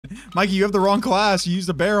Mikey, you have the wrong class. You used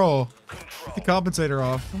a barrel. Get the compensator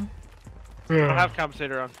off. I don't have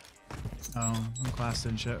compensator on. Oh, my class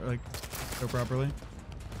didn't like go properly.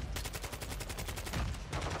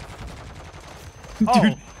 Oh.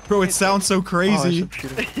 Dude, bro, it sounds so crazy.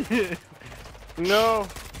 Oh, No.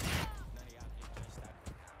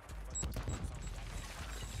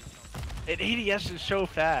 It ADS is so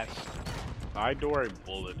fast. Side door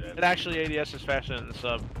bullet. It actually ADS is faster than the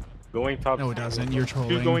sub. Going top. No, it doesn't. You're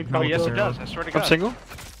trolling. Who's going top? Oh, yes, it zero. does. I swear to Top God. single?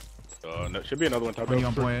 No, should be another one top. When you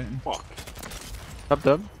on point. Fuck. Top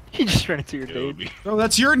dub? He just ran into your Yo, nade. Bro,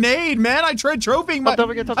 that's your nade, man. I tried trophying my. Top dub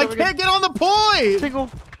again, top I dub can't again. get on the point. Single.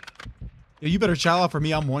 Yo, you better shout out for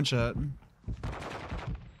me. I'm one shot.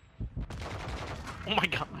 Oh my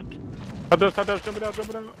God. Top dub, jump it out.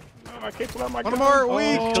 No, I can't pull out my One gun. more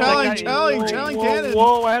weak. Oh, Challenge whoa, cannon.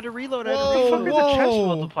 Whoa, I had to reload. I had to Whoa, reload. What are the chest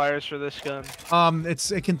whoa. multipliers for this gun?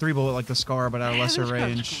 It can 3-bullet like the Scar, but at a lesser this gun's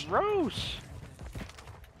range. gross.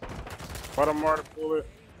 Bottom mark, bullet.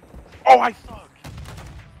 Oh, I suck.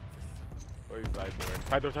 Oh, he's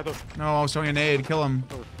side door. No, I was throwing a nade. Kill him.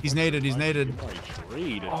 He's naded. He's naded.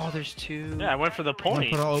 Oh, there's two. Yeah, I went for the point.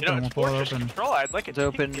 put it all You know, open, it's we'll pull it fortress open. control. I'd like it It's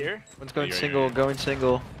open. here. One's going Yeah, single. yeah. Going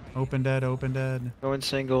single. Open dead. Open dead. Going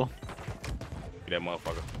single. That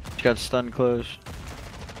motherfucker. She got stunned close.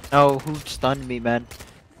 Oh, who stunned me, man?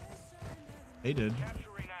 They did.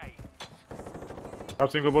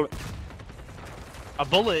 Top single bullet. A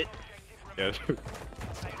bullet. Yeah.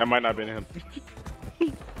 That might not have been him.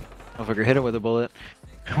 Motherfucker hit him with a bullet.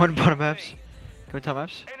 One bottom maps. Going top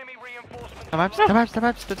maps. Top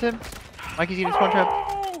maps. That's him. Mikey's eating spawn trap.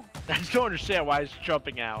 I just don't understand why he's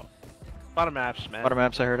jumping out. Bottom maps, man. Bottom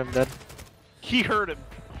maps, I heard him dead. He heard him.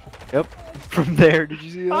 Yep. From there, did you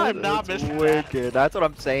see that? I am not That's missing that. wicked. That's what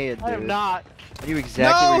I'm saying, dude. I am not. I knew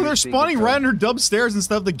exactly where No, you they're were spawning speaking right from. under dub stairs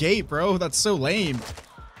instead of the gate, bro. That's so lame.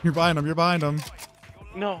 You're behind him. You're behind him.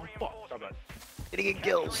 No. Fuck. Stop that. Did he get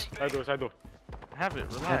kills? Side door. Have it.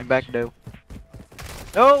 Relax. And back no.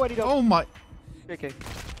 No, Eddie don't. Oh my. Okay.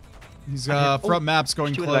 He's Oh, front maps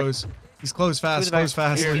going two in the back. close. He's close fast. Two in the Close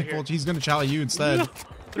back. fast. Here. He's gonna chow you instead.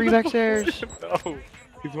 3 backstairs. No.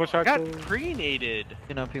 He's one I shot. got pre-nated.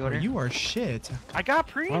 You know, P Bro, order. you are shit. I got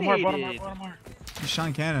Bottom pre-nated. mark. He's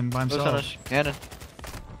shot cannon by Close on himself. us. Cannon.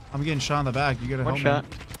 I'm getting shot in the back. You gotta One help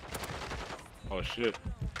shot. me. Oh shit.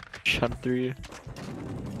 Shot through you.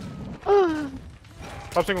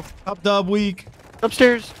 Top single. Top dub weak.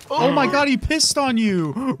 Upstairs. Oh my god, he pissed on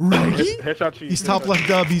you. Reggie? Headshot cheese. He's top left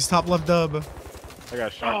dub. He's top left dub. I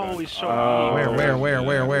got shot. Oh, he's so Where? Whoa, There,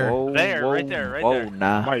 whoa, right there, right whoa, there.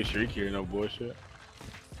 nah. Might shriek here, no bullshit.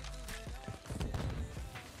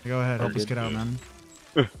 Go ahead. Help us good. get out, man.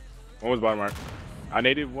 One was bottom mark. I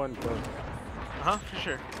needed one close. For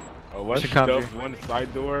sure. Oh, one Should come stuff, here. one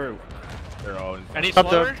side door. They're all in. I need Top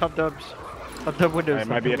slower. dub, top dubs. Top dub windows. I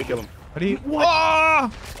might be able to kill him. Ready?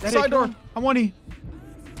 Ah! That Side is door. one. I'm one E.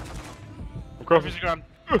 Across. Trophies are gone.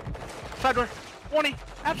 Side door. 20.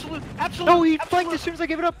 Absolute. No, he flanked as soon as I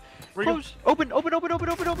gave it up. Where you Close. Open.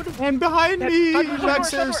 And behind me. Side door, side door, Backstairs.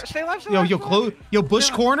 side door. Stay alive, stay Yo, alive, yo, stay close. alive. Yo, bush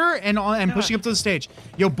Yeah. corner and pushing up to the stage.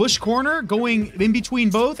 Yo, bush corner going in between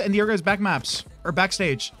both and the other guy's back maps or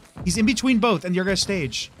backstage. He's in between both and the other guy's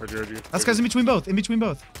stage. Where'd you? That's guy's in between both. In between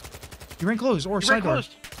both. You ran close or You side ran door.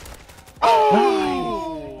 closed.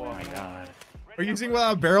 Oh my god. Are you using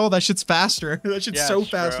without a barrel? That shit's faster. That shit's so Yes,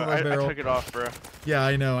 fast bro. with a barrel. I took it off, bro. Yeah,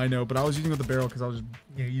 I know. But I was using with the barrel because I was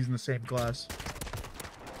using the same class.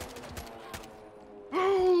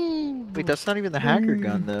 Wait, that's not even the hacker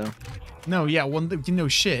gun, though. No, yeah, no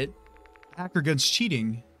shit. Hacker gun's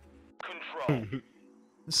cheating.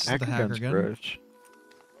 This is Hacker the hacker gun's gun. gross.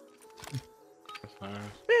 That's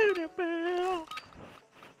nice.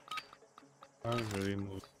 I'm really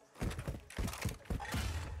moved.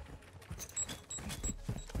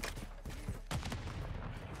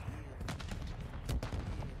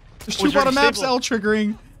 There's Was two bottom already maps stable. L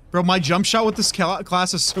triggering. Bro, my jump shot with this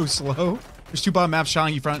class is so slow. There's two bottom maps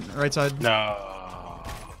showing you front, right side. No.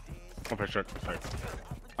 One per shot. Sorry.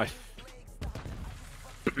 Nice.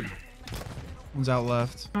 One's out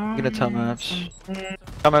left. I'm gonna top maps.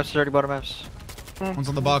 Top maps, dirty bottom maps. One's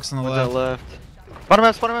on the box on the One's out left. left.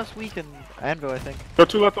 Bottom maps weak and anvil, I think. Go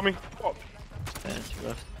two left on me. Oh. Yeah, two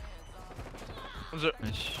left. What's it?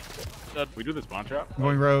 Nice. We do this spawn trap. I'm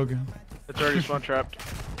going rogue. It's already spawn trapped.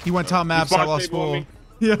 He went top maps, I spawned lost stable on full. me.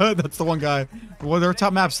 Yeah, that's the one guy. Well, they're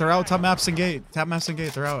top maps. They're out top maps and gate. Top maps and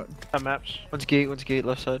gate. They're out. Top maps. One's gate,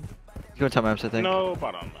 left side. You go top maps, I think. No,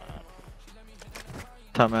 bottom map.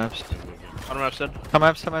 Top maps. Bottom map said. Top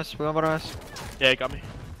maps. We want bottom maps. Yeah, he got me.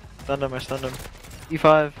 Stunned him, I stunned him.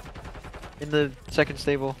 E5. In the second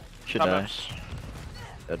stable. Should Top die. maps.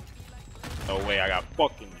 Dead. No way, I got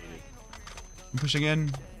fucking you. I'm pushing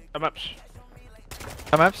in. I'm up.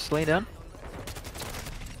 Time maps, lay down.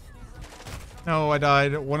 No, I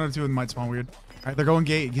died. 1 or 2 might spawn weird. Alright, they're going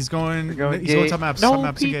gate. He's going. They're going he's gate. going top maps. No, top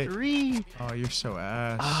maps and gate. P3. Oh, you're so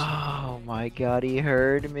ass. Oh my god, he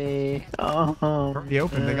heard me. Oh. Already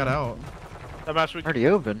open. They got out. I'm up. Switch. Already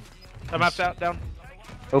open. I'm up. Out. Down.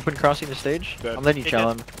 Open crossing the stage. Dead. I'm letting you Hey, chow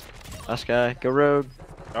him. Last guy, go rogue.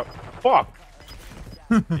 Oh, fuck.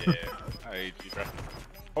 Yeah, I hate you, bro.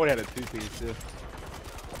 I would have had a 2-piece too.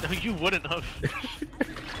 No, you wouldn't have.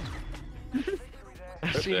 I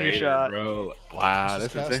That's seen a your hater, shot. bro. Wow, Just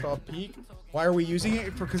that's fast insane. off peak. Why are we using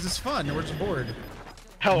it? Because it's fun and we're just bored.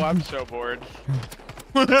 Hell, I'm so bored.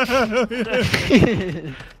 Oh,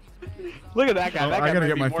 Look at that guy. That guy I gotta might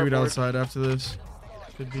get be my more food bored. outside after this.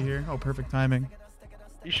 Should be here. Oh, perfect timing.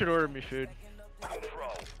 You should order me food.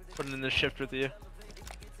 Put it in the shift with you.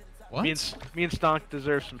 What? Me and Stonk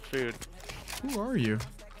deserve some food. Who are you?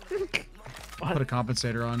 I'll put a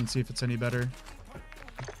compensator on and see if it's any better.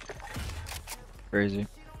 Crazy.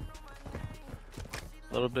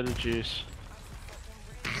 A little bit of juice.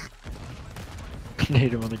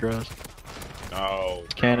 Nade him on the grass. No.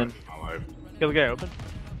 Cannon. My life. Kill the guy open.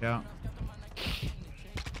 Yeah.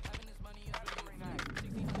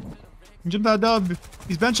 Jump that dub.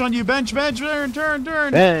 He's bench on you. Bench. Turn.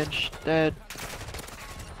 Bench. Dead.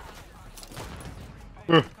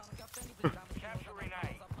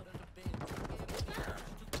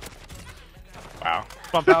 Wow.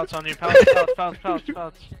 Bump outs on you. Pallets.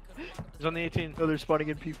 He's on the 18. Oh, they're spawning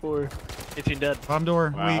in P4. 18 dead. Bottom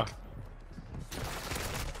door. Wow. Weak.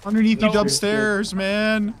 Underneath you, No. dub stairs,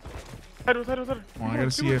 man. Header. Well, I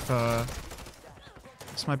gotta see if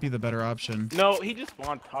this might be the better option. No, he just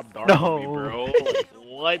spawned top dark No. on me, bro.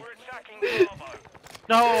 What?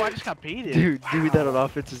 No, I just got baited. Dude, doing that on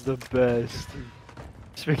offense is the best.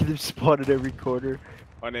 Just making them spawn at every corner.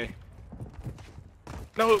 Funny.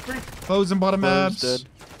 No, green. Close and bottom Close, maps. dead.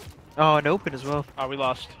 Oh, and open as well. Oh, we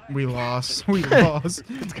lost. We lost. We lost.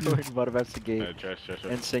 It's going bottom maps to gate. Trash.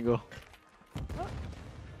 And single.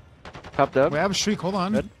 Popped up. We have a streak. Hold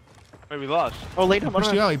on. Good. Wait, we lost. Oh, late He up.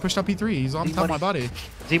 pushed you out. He pushed up P3. He's on top of my body.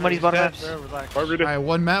 Z-Money's bottom Dead, maps. bro, relax. All right,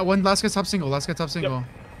 one last guy's top single. Last guy's top single.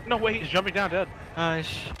 No, wait, he's jumping down dead.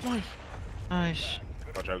 Nice. Nice.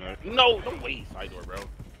 Watch out, man. No way. Side door, bro.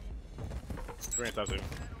 Green top two.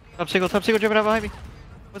 Top single, jumping out behind me.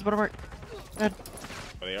 What's bottom right? Dead.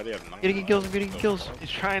 But they already have none. Getting kills, I'm getting kills. He's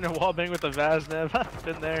trying to wallbang with the Vaznev. I've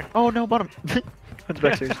been there. Oh no, bottom. What's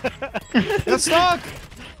backstairs? That's stuck.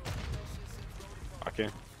 Okay.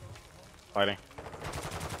 Fighting.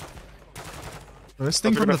 This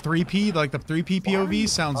thing from the 3P, like the 3P POV,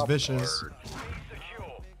 sounds vicious.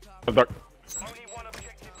 Top dark.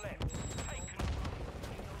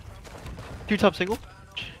 Two top single.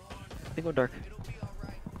 Single dark.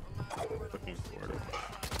 Looking forward.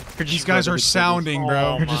 These guys are sounding,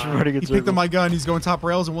 bro. You're just running in He picked up circles. my gun. He's going top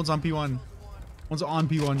rails, and one's on P1. One's on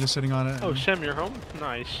P1, just sitting on it. Oh, Sam, you're home?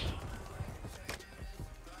 Nice.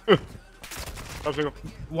 Top single.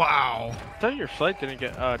 Wow. I thought your flight didn't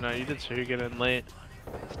get. Oh, no, you did say you get in late.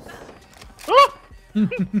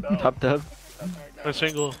 Top dub. A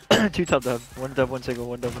single. Two top dub. One dub, one single.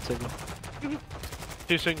 One dub, one single.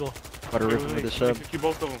 Two single. About to rip him with a sub. Keep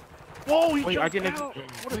both of them. Whoa, he Wait, I jumped can. out.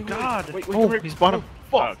 What a god. Wait, Oh, he's bottom.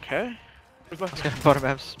 Fuck. Okay. Where's left? Bottom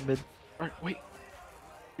maps mid. Alright, wait.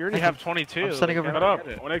 You already have 22. I'm setting like, over. I Shut up. don't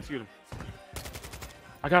get I it. want to execute him.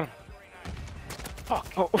 I got him. Fuck.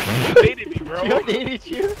 Oh. You baited me, bro. I hated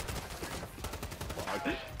you. Fuck.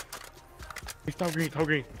 He's top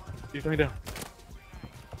green. He's going down.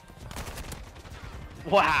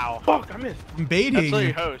 Wow. Fuck, I missed. I'm That's literally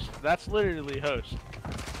baiting. host. That's literally host.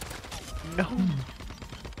 No.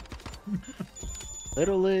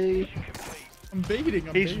 Literally. I'm baiting.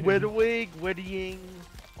 He's widdying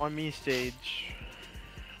on me stage.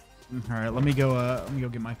 All right, let me go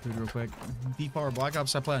get my food real quick. Default or Black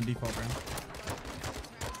Ops? I play on default, bro.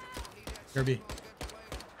 Kirby.